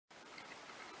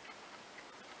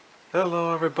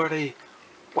Hello everybody,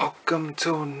 welcome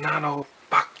to Nano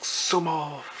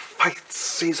Sumo Fight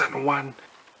Season 1.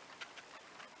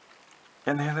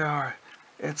 And here they are,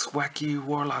 it's Wacky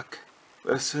Warlock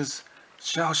versus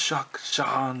Shell Shock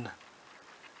Sean.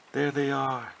 There they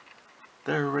are,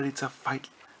 they're ready to fight.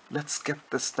 Let's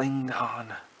get this thing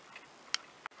on.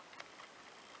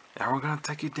 Now we're gonna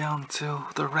take you down to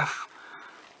the ref,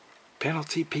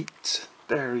 Penalty Pete.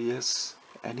 There he is,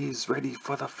 and he's ready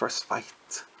for the first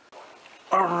fight.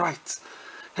 Alright,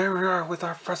 here we are with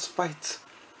our first fight.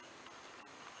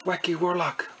 Wacky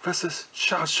Warlock versus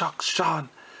Shell Shock Sean.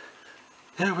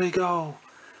 Here we go.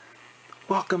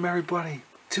 Welcome everybody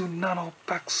to Nano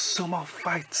Sumo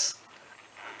Fights.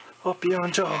 Hope you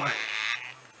enjoy.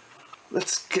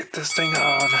 Let's get this thing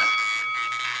on.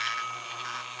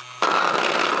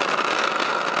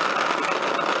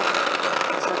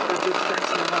 Looks like they're just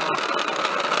dancing now.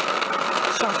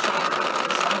 Shell Shock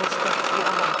is almost got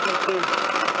Warlock right there.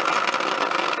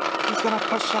 He's gonna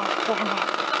push out Warlock.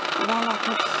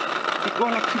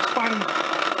 Warlock keeps fighting.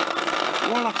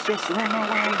 Warlock's just running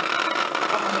away.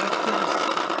 Oh my goodness.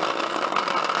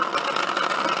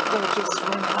 They're just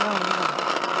running around now.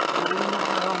 Running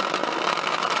around.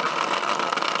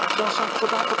 Shell Shock's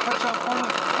about to punch out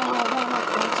Warlock. Oh, Warlock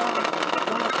comes on.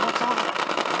 Warlock comes on.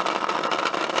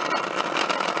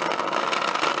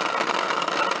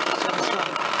 Shell Shock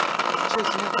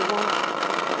chasing after Warlock.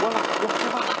 Warlock won't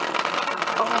give up.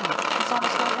 Oh, he's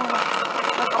almost got Warlock.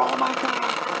 Like, oh my god.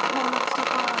 Warlock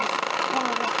surprise.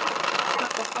 Warlock.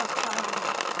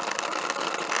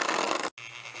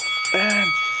 And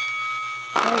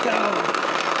here we go.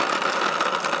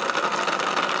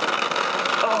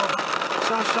 Oh,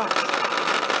 Shell Shock.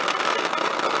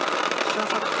 Shell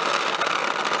Shock.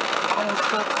 Almost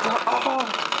got caught. Oh,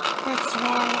 it's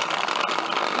Warlock.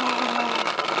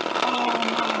 Oh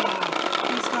no.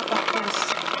 He's got the first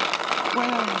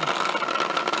win.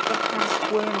 The first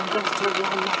win goes to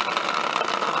Warlock.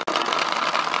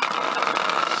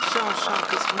 Shell Shock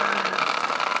is mad.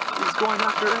 He's going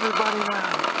after everybody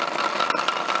now.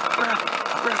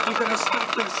 Ref, you gotta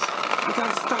stop this. You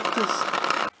gotta stop this.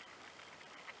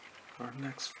 Our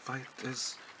next fight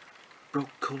is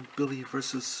Broke Cold Billy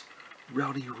versus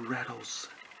Rowdy Rattles.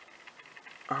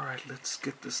 Alright, let's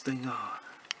get this thing on.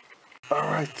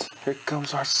 Alright, here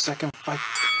comes our second fight.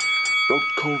 Broke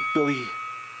Cold Billy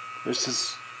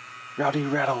versus Rowdy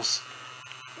Rattles.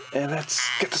 And let's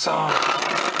get this on.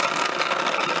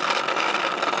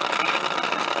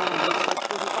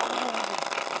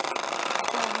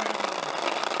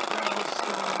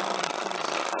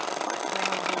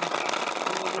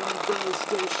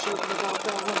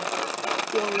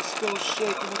 Still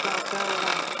shaking about that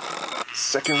one.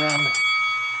 Second round.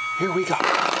 Here we go.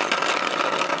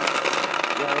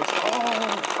 Rattles. Oh!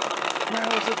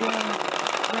 Rattles again.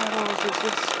 Rattles is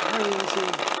just crazy.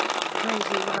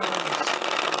 Crazy Rattles.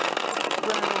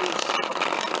 Rattles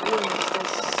wins the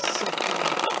second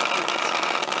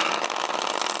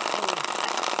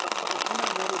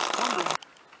fight.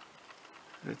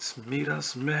 It's Meet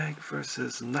Us Meg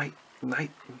versus Night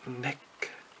Nick.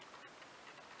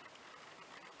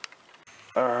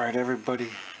 Alright everybody,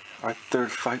 our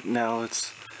third fight now,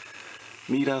 it's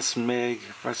Meet Us Meg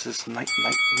versus Night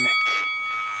Nick.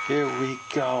 Here we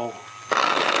go. Oh,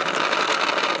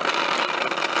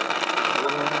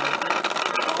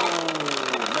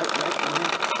 Night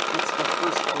Nick gets the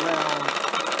first round.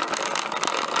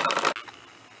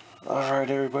 Alright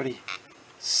everybody,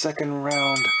 second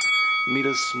round, Meet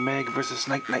Us Meg versus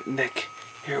Night Nick.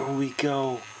 Here we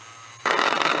go.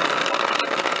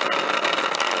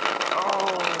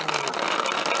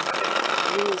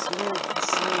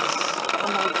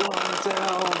 Am I going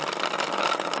down?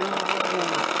 No.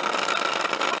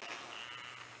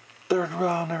 Third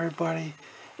round, everybody.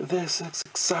 This is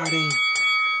exciting.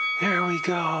 Here we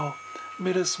go.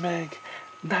 Meet Us Meg,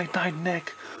 Night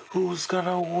Nick. Who's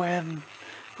gonna win?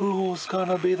 Who's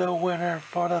gonna be the winner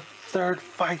for the third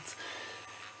fight?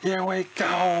 Here we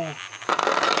go.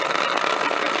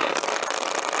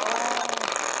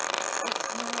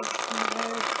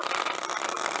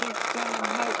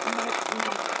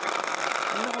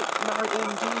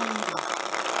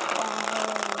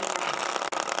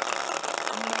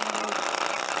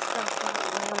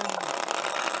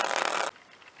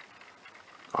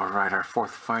 Alright, our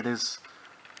fourth fight is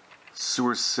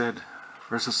Sewer Sid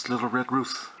versus Little Red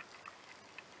Ruth.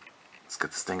 Let's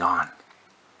get this thing on.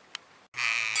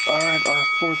 Alright, our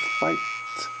fourth fight.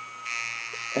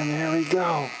 And here we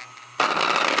go.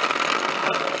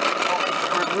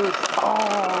 Red Ruth.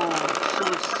 Oh,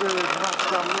 Sewer Sid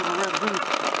knocks out Little Red Ruth.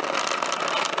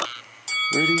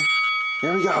 Ready?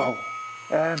 Here we go.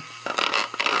 And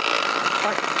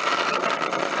fight.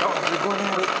 Oh, they're going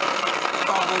at it.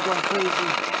 Oh, they're going crazy.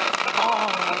 Oh,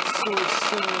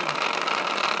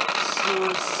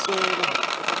 suicide.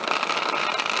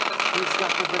 He's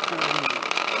got the victory.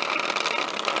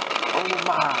 Oh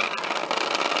my.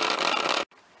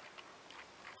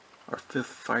 Our fifth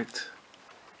fight.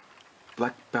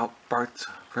 Black Belt Bart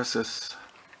versus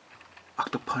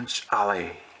Octopunch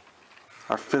Ali.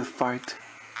 Our fifth fight.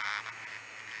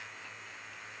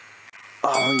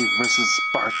 Ali versus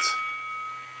Bart.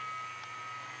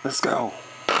 Let's go.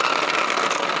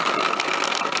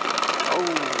 Oh,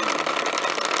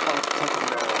 Bart taken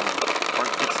down.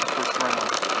 Bart gets the first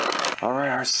round.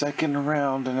 Alright, our second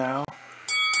round now.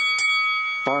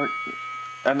 Bart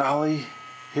and Ali,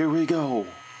 here we go.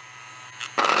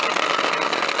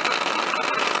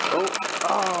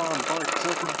 Bart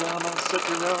taken down on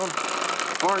second round.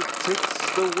 Bart takes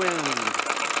the win.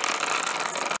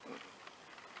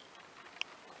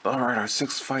 Alright, our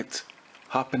sixth fight.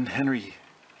 Hoppin' Henry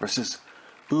versus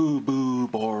Boo Boo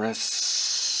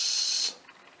Boris.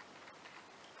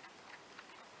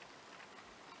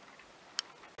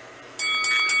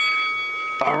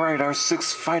 Alright, our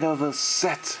sixth fight of the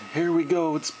set. Here we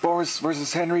go. It's Boris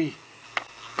versus Henry.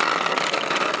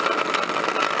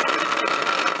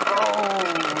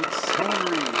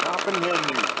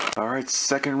 Alright,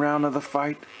 second round of the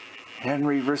fight.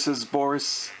 Henry versus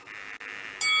Boris.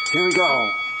 Here we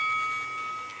go.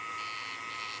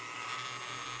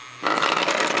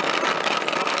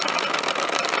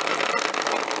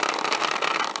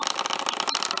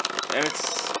 And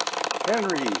it's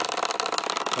Henry.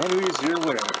 Henry's your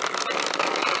winner.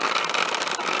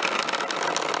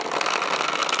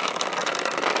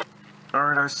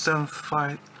 Alright, our seventh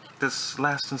fight. This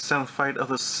last and seventh fight of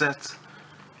the set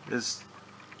is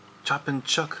Choppin'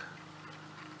 Chuck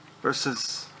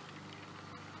versus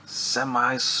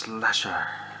Semi-Slasher.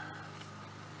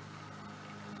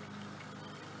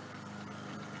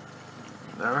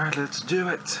 Alright, let's do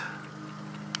it.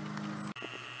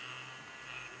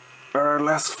 Our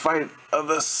last fight of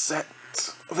the set.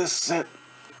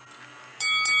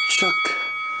 Chuck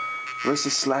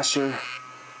versus Slasher.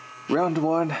 Round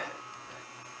one.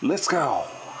 Let's go.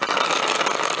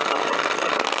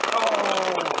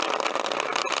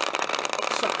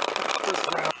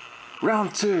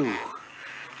 Round two.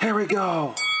 Here we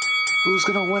go. Who's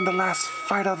gonna win the last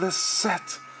fight of this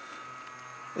set?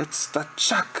 It's the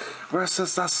Chuck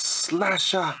versus the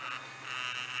Slasher.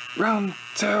 Round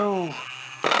two.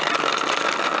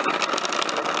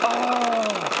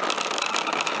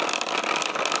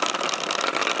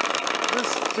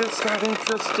 This just got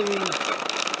interesting.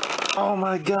 Oh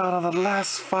my god, on the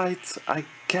last fight. I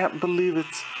can't believe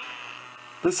it.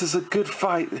 This is a good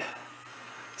fight.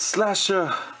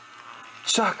 Slasher.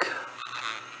 Chuck,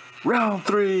 round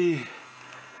three.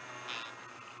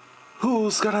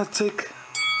 Who's gonna take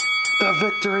the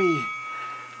victory?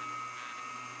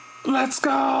 Let's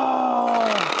go!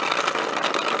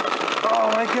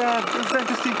 Oh my god, it's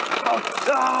interesting.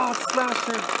 Oh,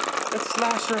 Slasher. It's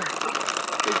Slasher.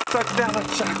 He took down a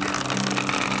Chuck.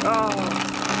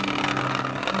 Oh.